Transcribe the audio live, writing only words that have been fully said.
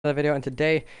The video, and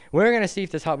today we're gonna see if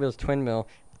this Hot Wheels twin mill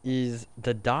is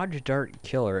the Dodge Dart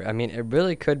killer. I mean, it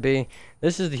really could be.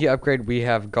 This is the upgrade we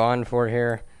have gone for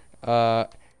here.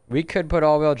 We could put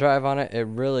all-wheel drive on it. It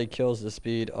really kills the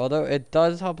speed, although it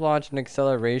does help launch an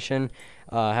acceleration.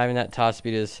 Having that top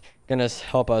speed is gonna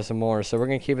help us more, so we're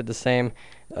gonna keep it the same.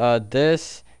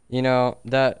 That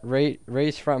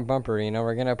race front bumper,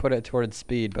 we're gonna put it towards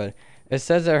speed, but it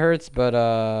says it hurts, but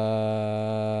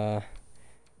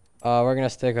we're gonna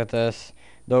stick with this.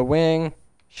 The wing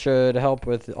should help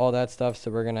with all that stuff, so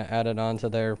we're gonna add it onto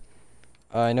there.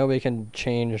 I know we can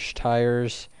change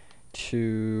tires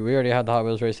to. We already had the Hot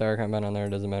Wheels race tire combine on there.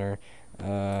 It doesn't matter.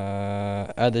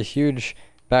 Add the huge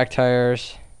back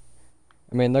tires.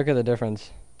 I mean, look at the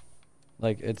difference.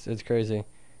 Like it's crazy.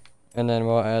 And then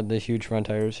we'll add the huge front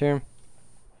tires here.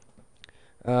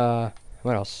 What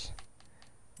else?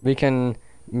 We can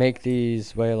make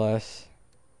these way less.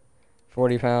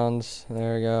 40 pounds.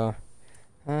 There we go.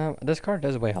 This car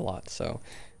does weigh a lot, so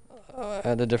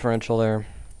add the differential there.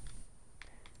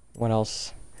 What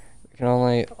else? We can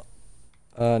only.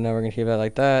 No, we're gonna keep it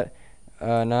like that.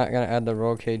 Not gonna add the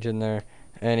roll cage in there.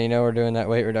 And we're doing that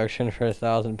weight reduction for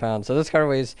 1,000 pounds. So this car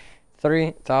weighs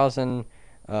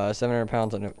 3,700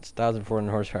 pounds and it's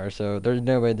 1,400 horsepower. So there's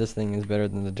no way this thing is better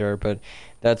than the Dirt, but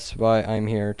that's why I'm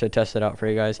here to test it out for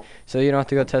you guys. So you don't have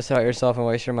to go test it out yourself and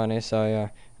waste your money. So yeah.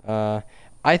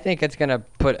 I think it's gonna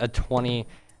put a 20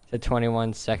 to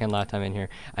 21 second lap time in here.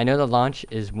 I know the launch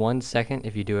is 1 second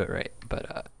if you do it right,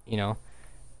 but I'm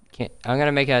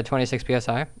gonna make it at 26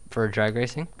 psi for drag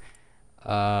racing.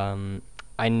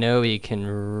 I know you can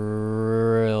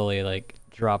really like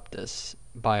drop this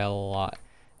by a lot.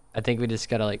 I think we just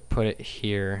gotta like put it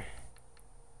here.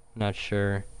 Not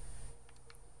sure.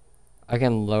 I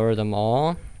can lower them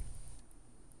all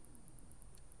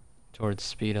towards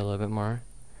speed a little bit more.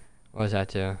 What does that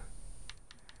do?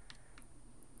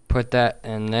 Put that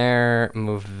in there,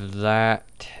 move that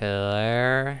to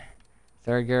there.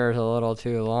 Third gear is a little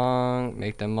too long,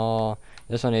 make them all.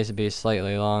 This one needs to be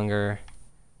slightly longer.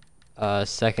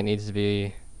 Second needs to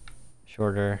be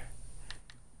shorter.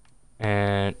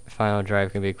 And final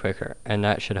drive can be quicker, and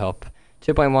that should help.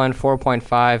 2.1,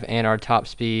 4.5, and our top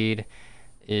speed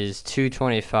is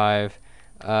 225.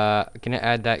 Gonna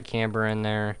add that camber in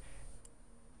there.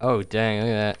 Oh dang, look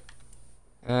at that.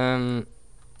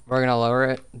 We're gonna lower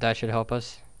it. That should help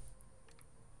us.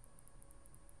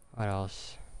 What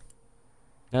else?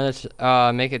 No, let's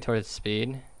make it towards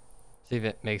speed. See if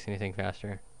it makes anything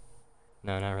faster.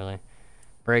 No, not really.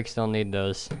 Brakes don't need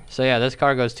those. So yeah, this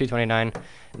car goes 229.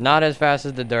 Not as fast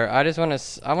as the Dirt. I want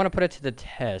to put it to the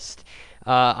test.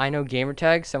 I know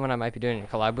Gamertag, someone I might be doing a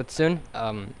collab with soon.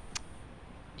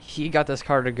 He got this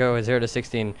car to go 0 to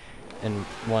 16 in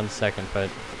 1 second,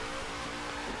 but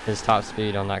his top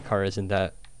speed on that car isn't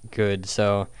that good.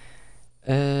 So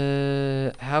how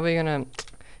are we gonna,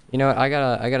 I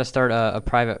gotta start a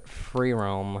private free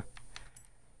roam,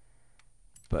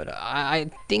 but I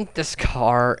think this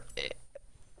car,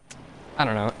 I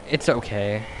don't know, it's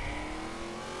okay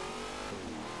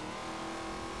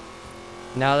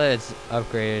now that it's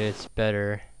upgraded. It's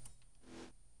better.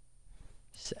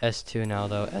 It's S2 now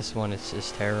though. S1 is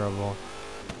just terrible.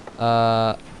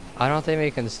 I don't think we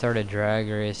can start a drag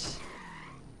race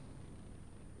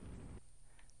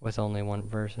with only one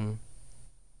person.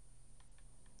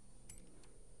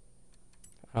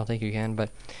 I don't think you can, but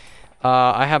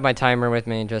I have my timer with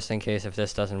me just in case if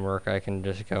this doesn't work. I can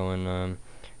just go and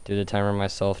do the timer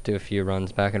myself, do a few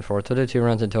runs back and forth. We'll do 2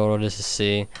 runs in total just to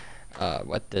see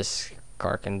what this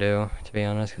car can do, to be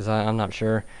honest, because I'm not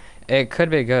sure. It could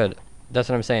be good. That's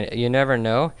what I'm saying. You never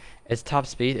know. Its top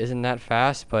speed isn't that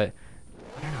fast, but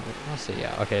I don't know. We'll see.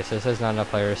 Yeah. Okay. So it says not enough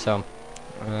players. So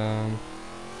I'm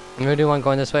gonna do one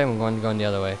going this way and one going the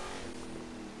other way.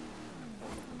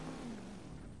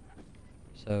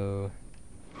 So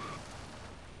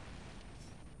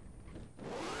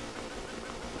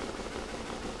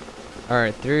all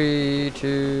right. 3,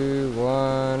 2,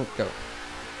 1, go.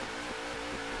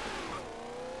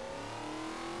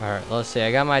 All right. Let's see.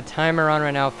 I got my timer on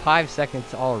right now. 5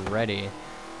 seconds already.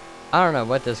 I don't know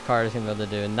what this car is going to be able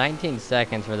to do. 19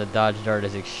 seconds for the Dodge Dart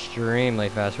is extremely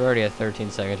fast. We're already at 13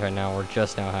 seconds right now. We're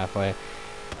just now halfway.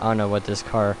 I don't know what this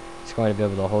car is going to be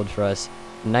able to hold for us.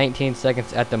 19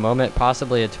 seconds at the moment,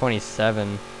 possibly a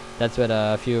 27. That's what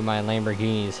a few of my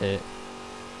Lamborghinis hit.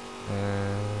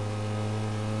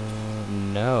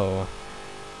 No.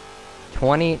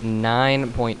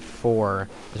 29.4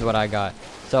 is what I got.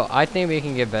 So I think we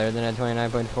can get better than a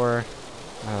 29.4.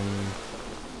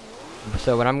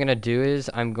 So what I'm gonna do is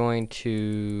I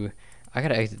gotta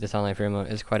exit this online for a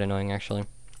moment. It's quite annoying actually.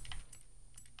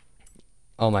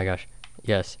 Oh my gosh.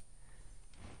 Yes.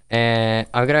 And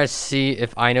I'm gonna see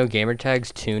if I know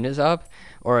Gamertag's tune is up,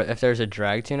 or if there's a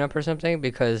drag tune up or something,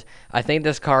 because I think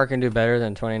this car can do better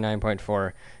than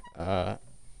 29.4.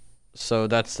 So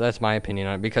that's my opinion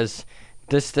on it, because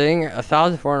this thing,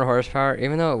 1,400 horsepower,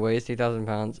 even though it weighs 2,000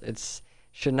 pounds, it's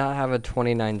should not have a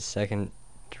 29-second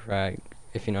drag,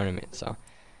 if you know what I mean. So,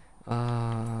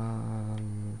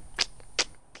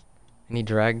 any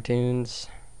drag tunes?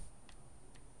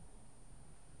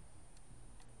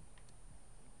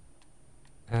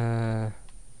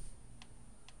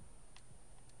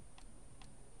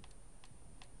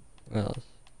 What else?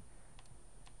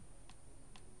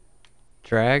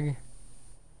 Drag?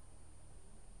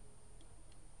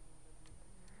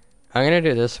 I'm gonna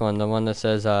do this one, the one that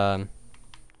says,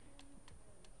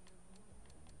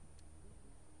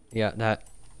 yeah, that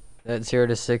 0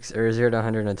 to 6 or 0 to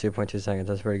 100 in 2.2 seconds.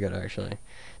 That's pretty good, actually.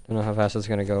 Don't know how fast it's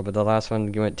gonna go, but the last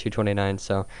one went 229.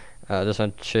 So this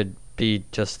one should be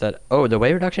just that. Oh, the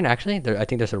weight reduction, actually, I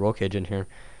think there's a roll cage in here,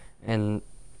 and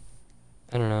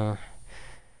I don't know.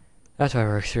 That's why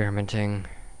we're experimenting.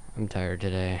 I'm tired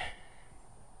today.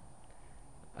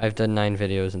 I've done 9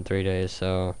 videos in 3 days,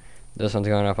 so this one's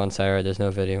going up on Saturday. There's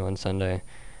no video on Sunday.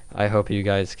 I hope you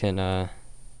guys can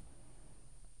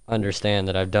understand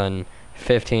that I've done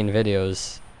 15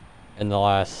 videos in the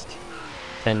last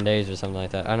 10 days or something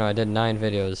like that. I don't know, I did 9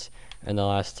 videos in the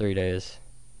last 3 days.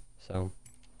 So,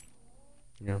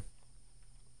 you know,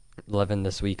 11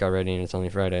 this week already, and it's only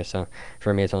Friday. So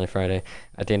for me, it's only Friday.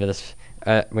 At the end of this,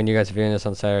 when you guys are viewing this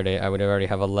on Saturday, I would already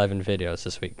have 11 videos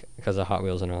this week because of Hot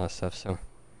Wheels and all that stuff. So,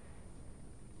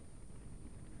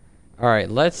 all right,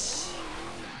 let's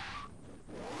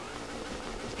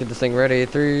get this thing ready.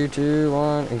 3, 2,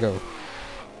 1, and go.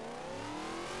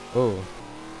 Oh,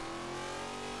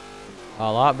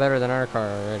 a lot better than our car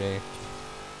already.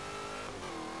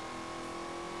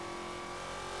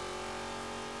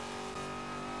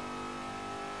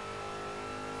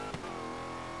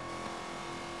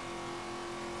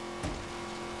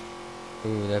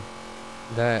 Ooh,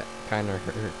 that kind of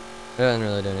hurt. It doesn't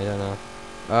really do anything though.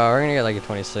 We're gonna get like a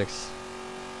 26.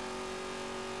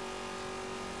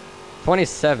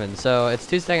 27, so it's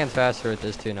 2 seconds faster with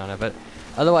this tune on it, but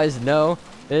otherwise, no,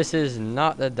 this is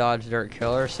not the Dodge Dirt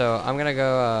Killer. So I'm gonna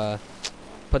go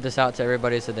put this out to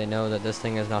everybody so they know that this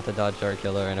thing is not the Dodge Dirt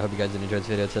Killer, and I hope you guys enjoyed this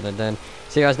video. Till then,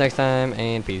 see you guys next time,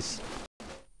 and peace.